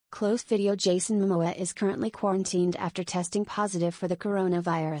close video. Jason Momoa is currently quarantined after testing positive for the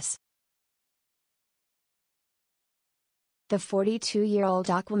coronavirus. The 42-year-old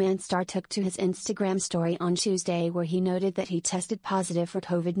Aquaman star took to his Instagram story on Tuesday where he noted that he tested positive for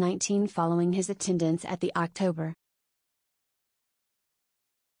COVID-19 following his attendance at the October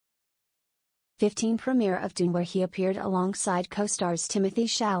 15 premiere of Dune, where he appeared alongside co-stars Timothée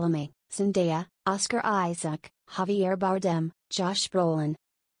Chalamet, Zendaya, Oscar Isaac, Javier Bardem, Josh Brolin.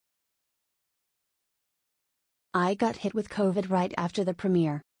 "I got hit with COVID right after the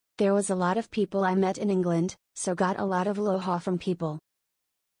premiere. There was a lot of people I met in England, so got a lot of aloha from people.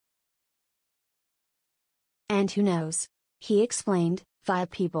 And who knows?" he explained, via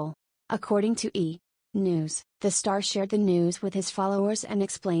People. According to E! News, the star shared the news with his followers and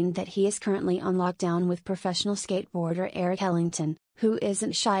explained that he is currently on lockdown with professional skateboarder Eric Ellington, who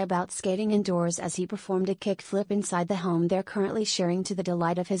isn't shy about skating indoors, as he performed a kickflip inside the home they're currently sharing to the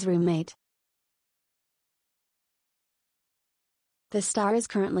delight of his roommate. The star is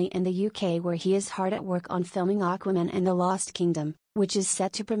currently in the UK, where he is hard at work on filming Aquaman and the Lost Kingdom, which is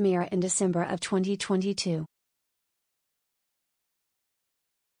set to premiere in December of 2022.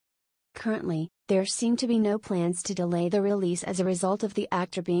 Currently, there seem to be no plans to delay the release as a result of the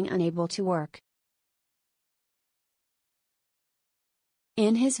actor being unable to work.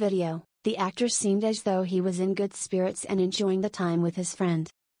 In his video, the actor seemed as though he was in good spirits and enjoying the time with his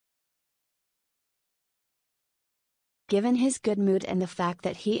friend. Given his good mood and the fact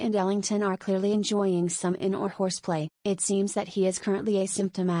that he and Ellington are clearly enjoying some indoor horseplay, it seems that he is currently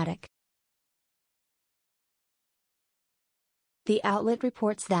asymptomatic. The outlet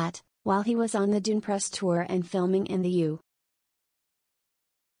reports that, while he was on the Dune press tour and filming in the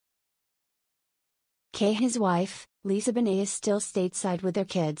UK, his wife, Lisa Bonet, is still stateside with their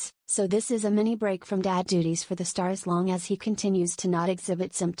kids, so this is a mini break from dad duties for the star as long as he continues to not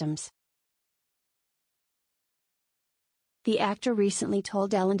exhibit symptoms. The actor recently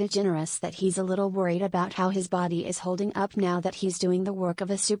told Ellen DeGeneres that he's a little worried about how his body is holding up now that he's doing the work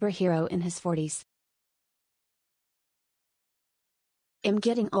of a superhero in his 40s. "I'm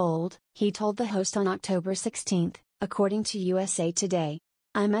getting old," he told the host on October 16, according to USA Today.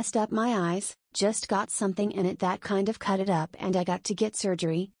 "I messed up my eyes, just got something in it that kind of cut it up, and I got to get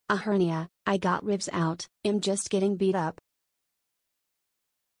surgery, a hernia, I got ribs out, I'm just getting beat up."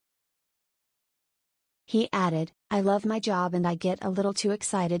 He added, "I love my job and I get a little too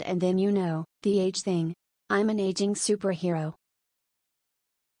excited, and then the age thing. I'm an aging superhero."